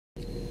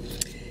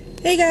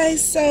Hey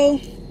guys, so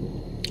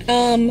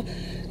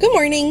good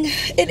morning.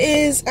 It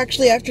is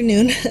actually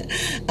afternoon.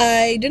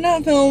 I did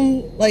not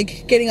film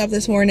like getting up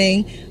this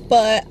morning,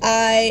 but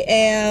I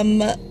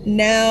am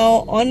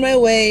now on my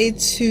way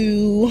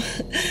to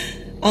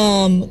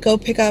go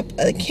pick up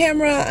a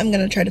camera. I'm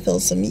gonna try to film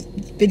some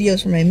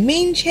videos for my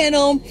main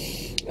channel.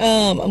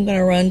 I'm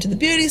gonna run to the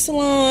beauty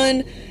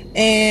salon,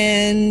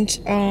 and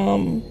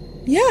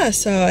yeah,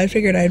 so I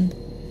figured I'd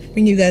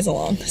bring you guys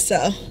along.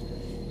 So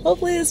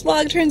hopefully this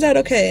vlog turns out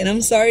okay, and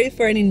I'm sorry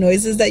for any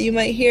noises that you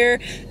might hear.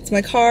 It's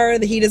my car,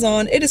 the heat is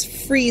on. It is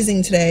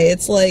freezing today.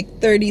 It's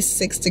like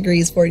 36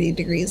 degrees, 40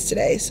 degrees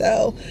today,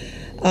 so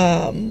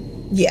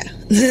yeah,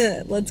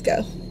 let's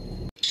go.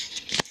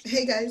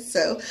 Hey guys,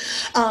 so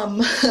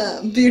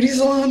beauty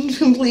salon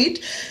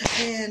complete,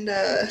 and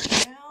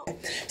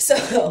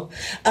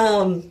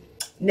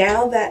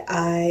now that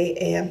I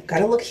am,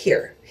 gotta look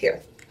here,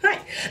 hi.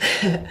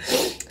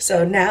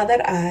 So now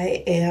that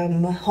I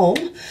am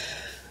home,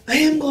 I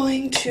am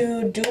going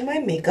to do my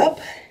makeup,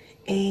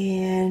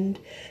 and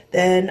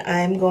then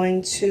I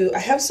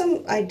have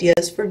some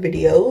ideas for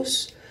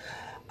videos.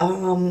 I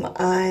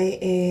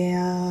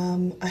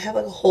have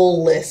like a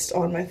whole list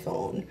on my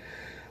phone.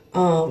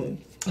 Look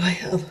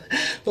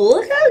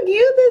how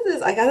cute this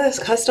is. I got this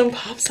custom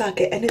pop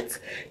socket, and it's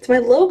my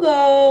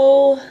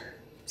logo.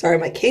 Sorry,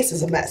 my case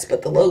is a mess,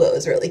 but the logo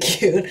is really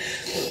cute.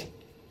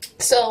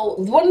 So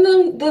one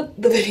of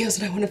the videos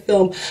that I want to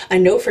film, I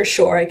know for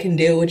sure I can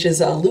do, which is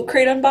a Loot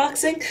Crate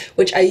unboxing,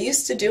 which I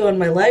used to do on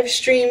my live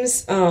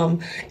streams.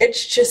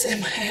 It's just,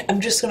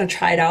 I'm just going to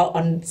try it out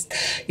on,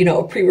 you know,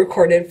 a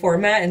pre-recorded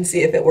format and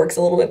see if it works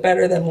a little bit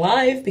better than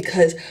live,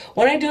 because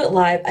when I do it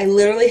live, I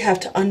literally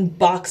have to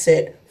unbox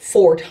it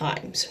 4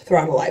 times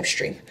throughout a live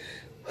stream,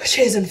 which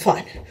isn't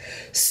fun.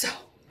 So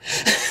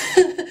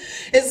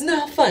it's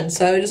not fun,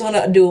 so I just want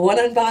to do one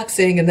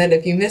unboxing, and then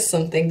if you miss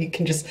something, you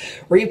can just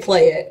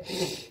replay it.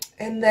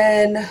 And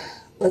then,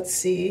 let's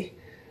see,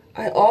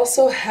 I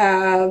also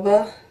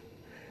have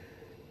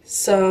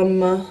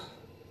some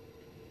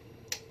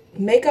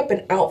makeup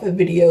and outfit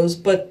videos,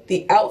 but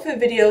the outfit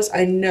videos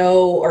I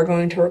know are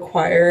going to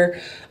require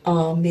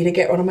me to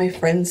get one of my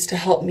friends to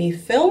help me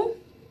film,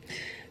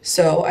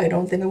 so I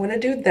don't think I want to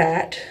do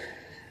that.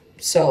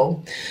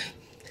 So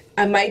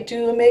I might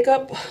do a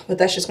makeup, but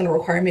that's just going to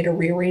require me to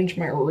rearrange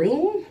my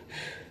room,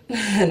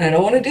 and I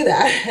don't want to do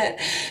that.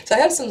 So I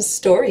have some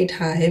story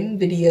time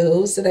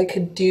videos that I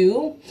could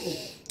do,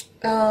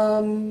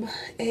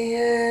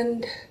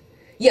 and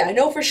yeah, I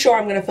know for sure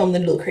I'm going to film the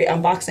Loot Crate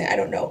unboxing. I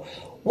don't know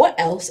what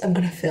else I'm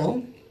going to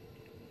film,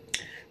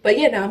 but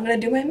yeah, now I'm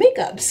going to do my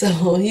makeup,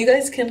 so you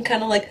guys can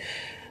kind of like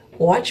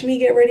watch me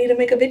get ready to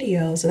make a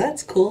video, so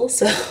that's cool.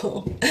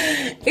 So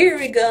here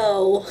we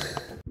go.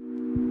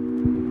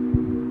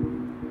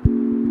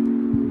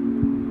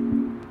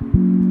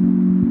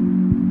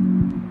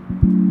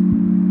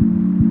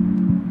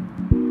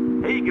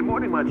 Good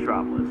morning,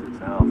 Metropolis. It's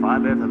now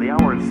 5 after the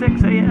hour and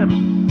 6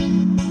 a.m.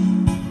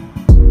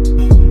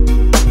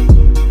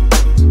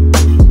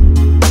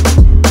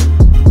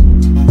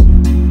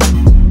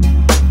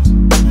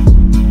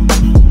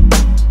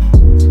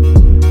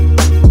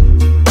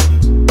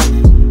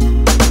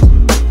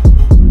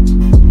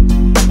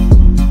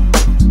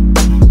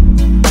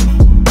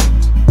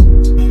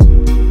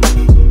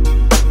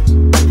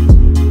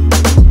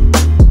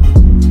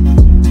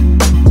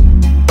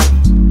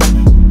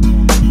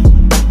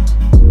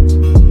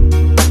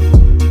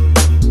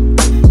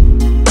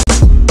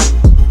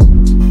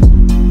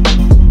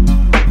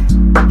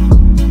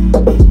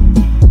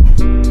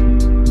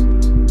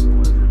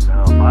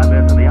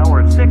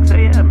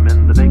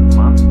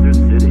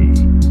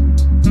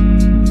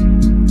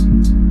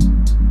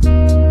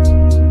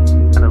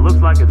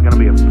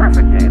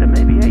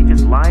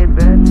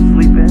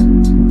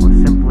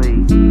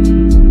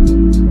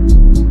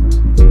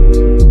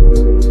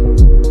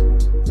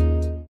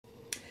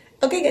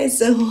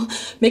 So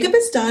makeup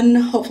is done.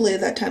 Hopefully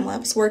that time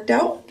lapse worked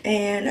out,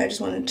 and I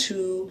just wanted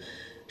to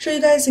show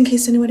you guys in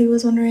case anybody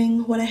was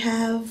wondering what I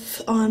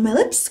have on my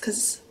lips,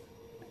 because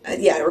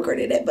yeah, I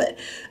recorded it, but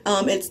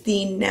it's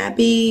the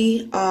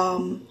Nabby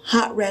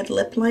Hot Red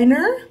Lip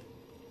Liner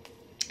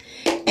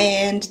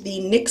and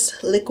the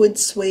NYX Liquid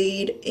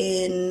Suede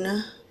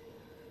in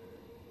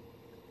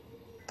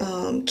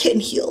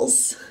Kitten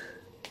Heels.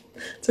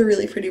 It's a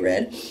really pretty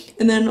red.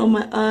 And then on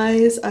my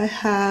eyes, I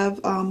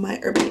have my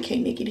Urban Decay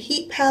Naked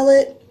Heat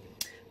palette.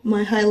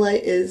 My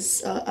highlight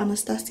is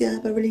Anastasia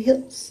Beverly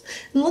Hills.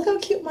 And look how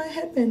cute my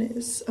headband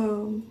is.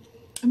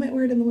 I might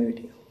wear it in the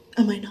video.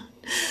 I might not.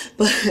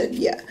 But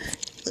yeah,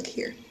 look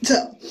here.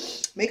 So,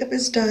 makeup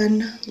is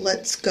done.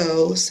 Let's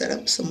go set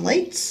up some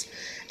lights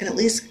and at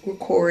least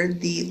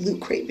record the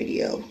Loot Crate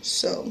video.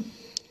 So,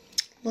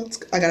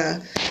 I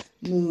gotta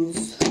move.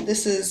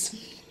 This is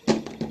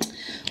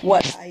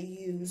what I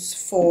use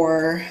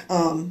for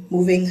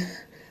moving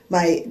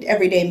my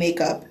everyday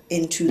makeup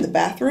into the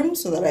bathroom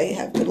so that I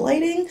have good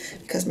lighting,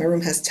 because my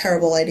room has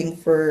terrible lighting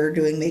for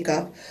doing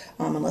makeup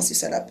unless you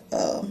set up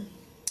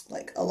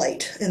like a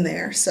light in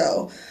there.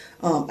 So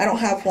I don't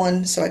have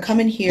one, so I come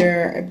in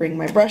here, I bring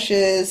my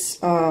brushes,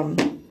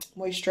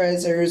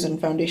 moisturizers and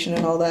foundation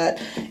and all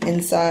that.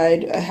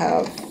 Inside I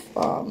have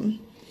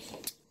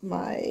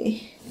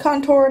my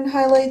contour and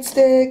highlight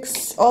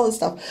sticks, all this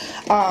stuff.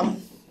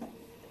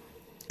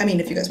 I mean,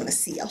 if you guys want to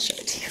see, I'll show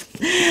it to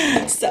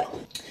you.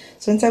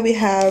 So inside we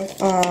have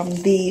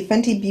the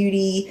Fenty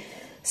Beauty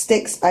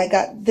sticks. I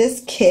got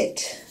this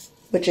kit,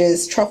 which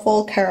is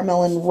truffle,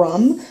 caramel, and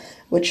rum,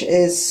 which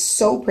is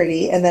so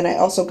pretty. And then I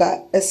also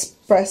got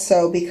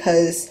espresso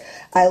because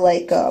I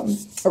like a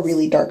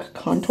really dark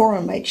contour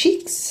on my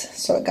cheeks,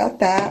 so I got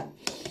that.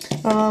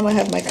 I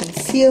have my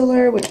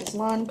concealer, which is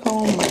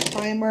Lancome. My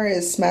primer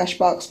is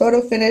Smashbox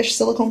Photo Finish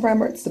Silicone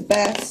Primer. It's the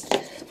best.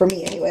 For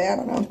me anyway, I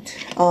don't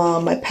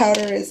know. My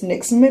powder is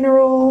NYX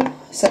Mineral,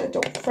 Set It,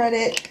 Don't Fret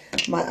It.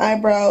 My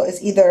eyebrow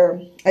is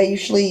either, I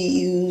usually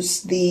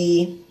use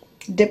the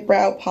Dip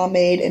Brow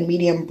Pomade in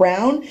medium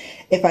brown.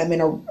 If I'm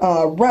in a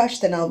rush,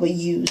 then I will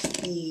use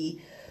the,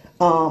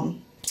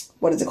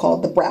 what is it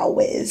called? The Brow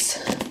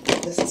Wiz.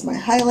 This is my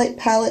highlight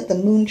palette, the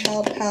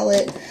Moonchild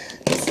palette.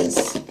 This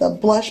is the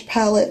blush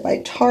palette by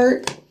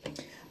Tarte.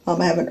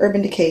 I have an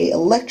Urban Decay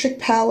Electric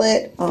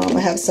palette. I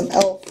have some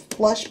e.l.f.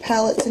 blush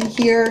palettes in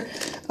here.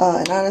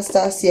 An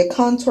Anastasia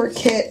contour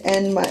kit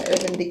and my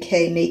Urban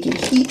Decay Naked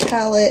Heat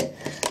palette.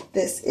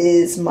 This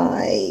is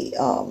my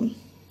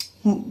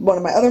one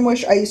of my other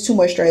I use two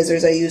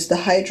moisturizers. I use the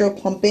Hydro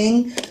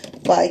Plumping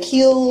by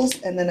Kiehl's,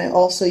 and then I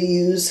also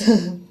use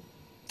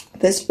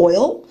this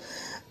oil.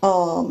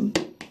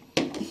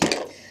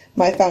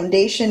 My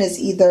foundation is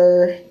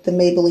either the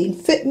Maybelline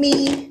Fit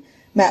Me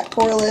Matte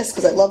Poreless,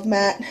 because I love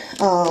matte,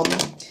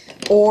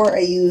 or I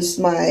use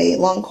my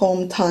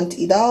Lancome Teint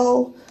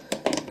Idéal.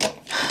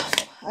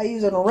 I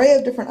use an array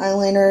of different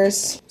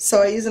eyeliners.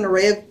 So I use an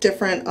array of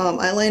different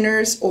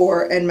eyeliners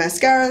and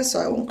mascaras, so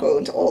I won't go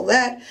into all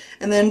that.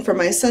 And then for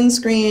my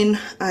sunscreen,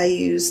 I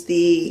use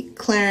the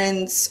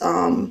Clarins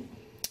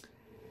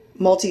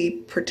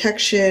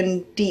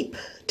Multi-Protection Deep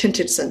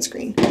Tinted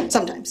Sunscreen.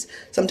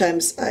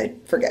 Sometimes I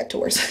forget to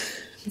wear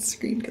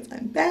sunscreen because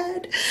I'm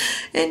bad.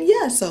 And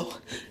yeah, so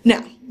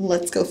now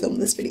let's go film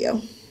this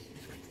video.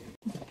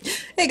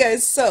 Hey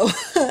guys, so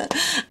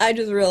I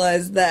just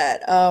realized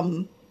that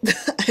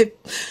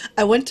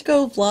I went to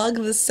go vlog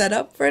the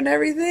setup for and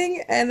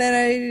everything, and then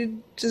I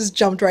just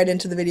jumped right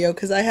into the video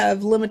because I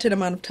have limited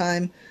amount of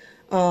time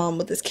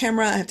with this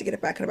camera. I have to get it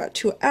back in about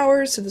 2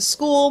 hours to the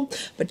school,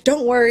 but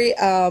don't worry,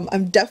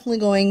 I'm definitely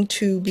going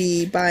to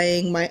be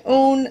buying my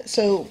own.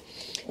 So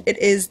it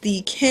is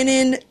the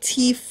Canon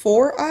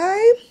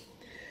T4i.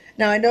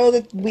 Now I know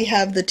that we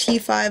have the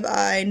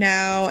T5i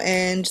now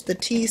and the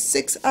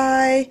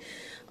T6i,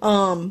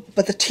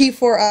 but the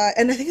T4i,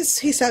 and I think it's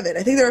T7,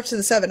 I think they're up to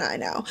the 7i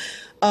now,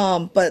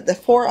 but the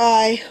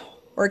 4i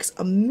works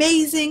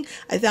amazing.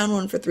 I found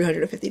one for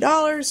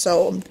 $350,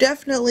 so I'm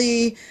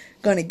definitely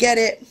gonna get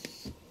it.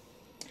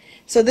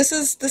 So this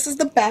is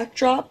the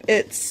backdrop.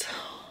 It's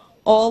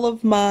all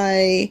of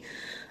my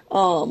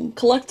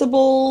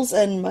collectibles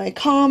and my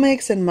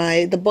comics and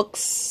the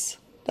books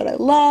that I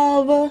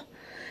love.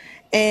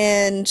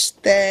 And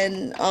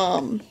then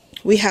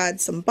we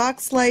had some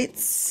box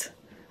lights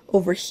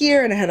over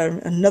here, and I had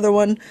another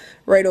one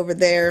right over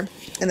there,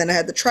 and then I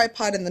had the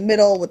tripod in the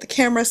middle with the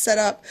camera set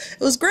up. It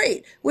was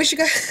great. Wish you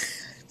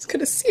guys could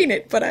have seen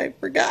it, but I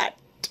forgot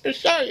to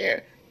show you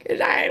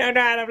because I don't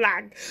know how to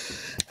vlog.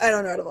 I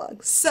don't know how to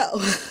vlog.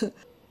 So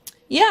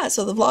yeah,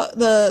 so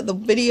the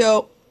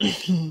video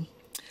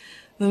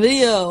the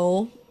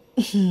video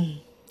is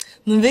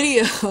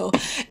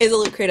a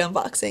Loot Crate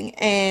unboxing,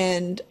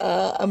 and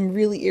I'm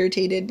really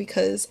irritated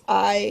because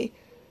I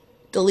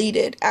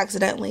deleted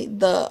accidentally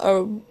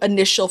the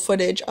initial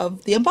footage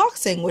of the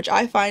unboxing, which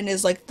I find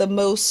is like the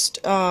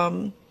most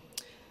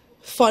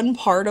fun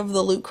part of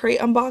the Loot Crate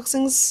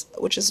unboxings,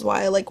 which is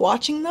why I like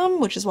watching them,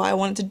 which is why I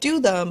wanted to do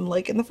them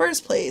like in the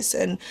first place,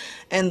 and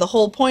the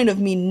whole point of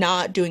me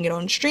not doing it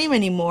on stream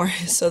anymore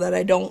is so that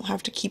I don't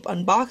have to keep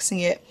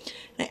unboxing it.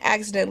 And I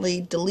accidentally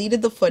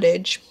deleted the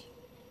footage.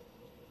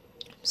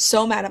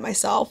 So mad at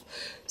myself.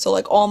 So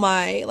like all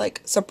my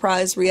like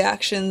surprise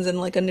reactions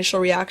and like initial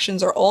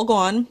reactions are all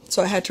gone,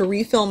 so I had to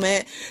refilm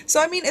it. So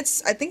I mean, I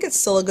think it's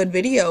still a good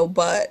video,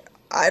 but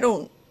I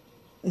don't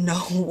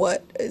know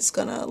what is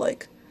gonna I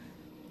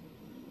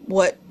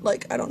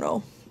don't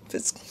know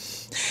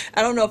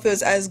if it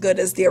was as good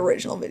as the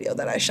original video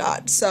that I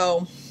shot.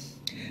 So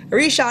I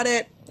reshot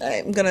it.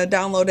 I'm gonna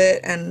download it,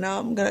 and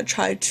I'm gonna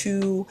try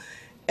to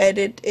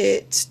edit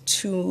it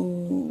to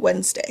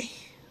Wednesday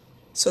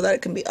so that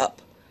it can be up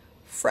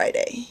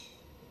Friday,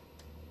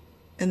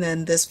 and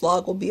then this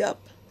vlog will be up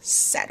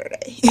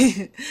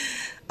Saturday.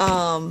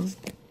 So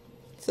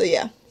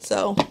yeah,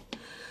 so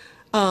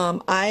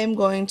I am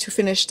going to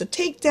finish the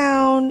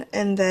takedown,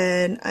 and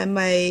then I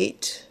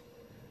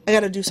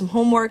gotta do some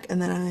homework,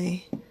 and then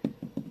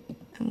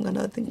I'm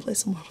gonna play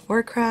some World of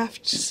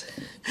Warcraft.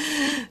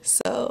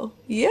 So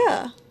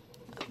yeah,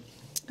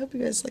 I hope you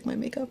guys like my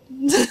makeup.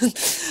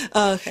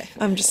 Okay,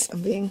 I'm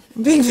being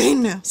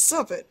vain now.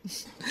 Stop it.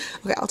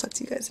 Okay, I'll talk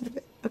to you guys in a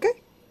bit. Okay.